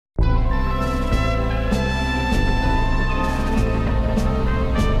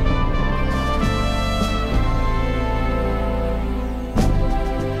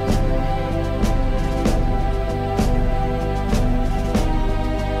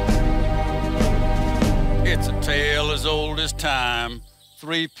tale as old as time.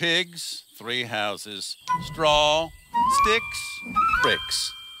 3 pigs, 3 houses, straw, sticks,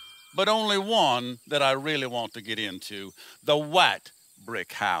 bricks. But only one that I really want to get into, the white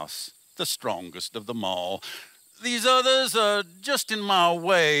brick house, the strongest of them all. These others are just in my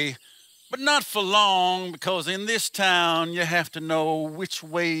way, but not for long, because in this town you have to know which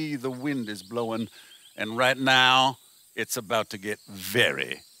way the wind is blowing, and right now it's about to get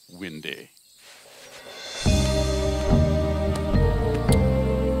very windy.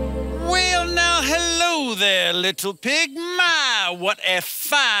 Well, now, hello there, little pig. My, what a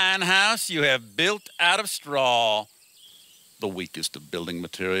fine house you have built out of straw. The weakest of building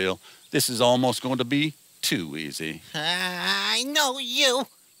material. This is almost going to be too easy. I know you.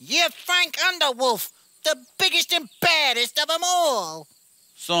 You're Frank Underwolf, the biggest and baddest of them all.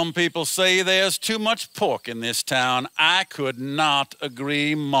 Some people say there's too much pork in this town. I could not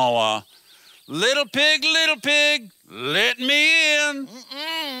agree more. Little pig, let me in.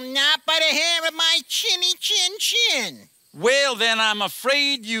 Not by the hair of my chinny chin. Well, then I'm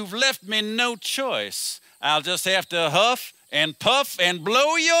afraid you've left me no choice. I'll just have to huff and puff and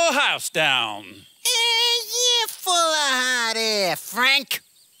blow your house down. You're full of hot air, Frank.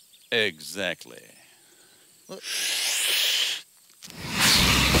 Exactly.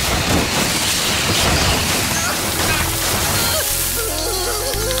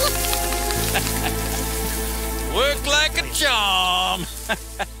 Work like a charm.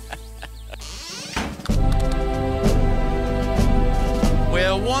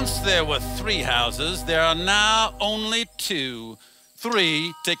 Well, once there were 3 houses, there are now only 2.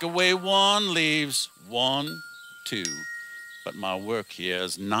 3, take away 1, leaves 1, 2. But my work here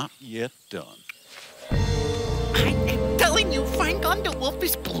is not yet done. I am telling you, Frank Underwolf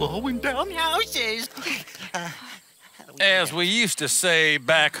is blowing down houses. As we used to say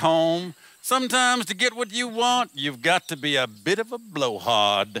back home, sometimes to get what you want, you've got to be a bit of a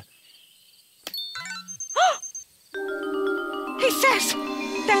blowhard. He says,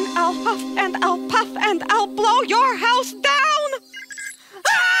 then I'll huff and I'll puff and I'll blow your house down.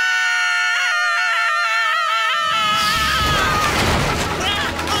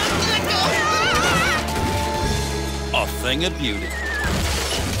 A thing of beauty.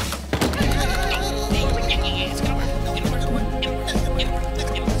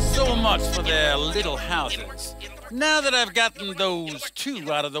 So much for their little houses. Now that I've gotten those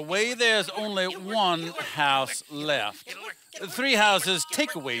 2 out of the way, there's only 1 house left. 3 houses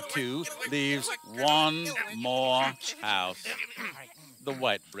take away 2, leaves 1 more house. The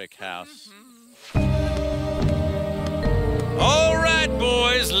white brick house. All right,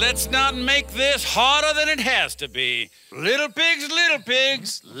 boys, let's not make this harder than it has to be. Little pigs,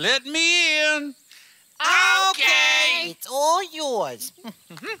 let me in. Okay. It's all yours.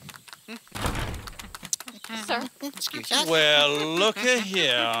 Sir. Excuse us. Well, looky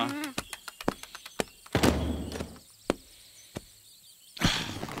here.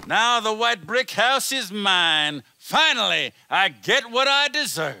 Now the white brick house is mine. Finally, I get what I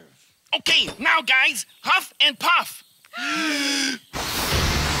deserve. Okay, now guys, huff and puff.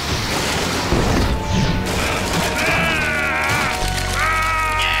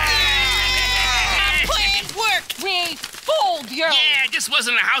 Plans worked. We fooled you. Yeah, this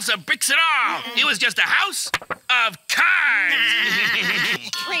wasn't a house of bricks at all. It was just a house of cards.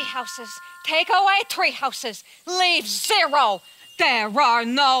 3 houses. Take away 3 houses. Leave 0. There are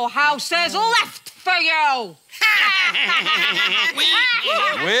no houses left for you.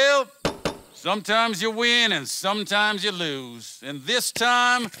 Well, sometimes you win and sometimes you lose. And this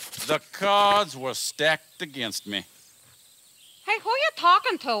time, the cards were stacked against me. Hey, who you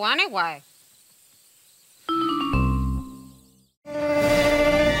talking to anyway?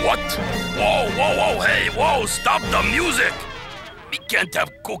 What? Whoa, hey, whoa, stop the music. We can't have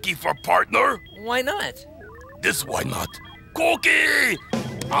Cookie for partner. Why not? This why not? Cookie!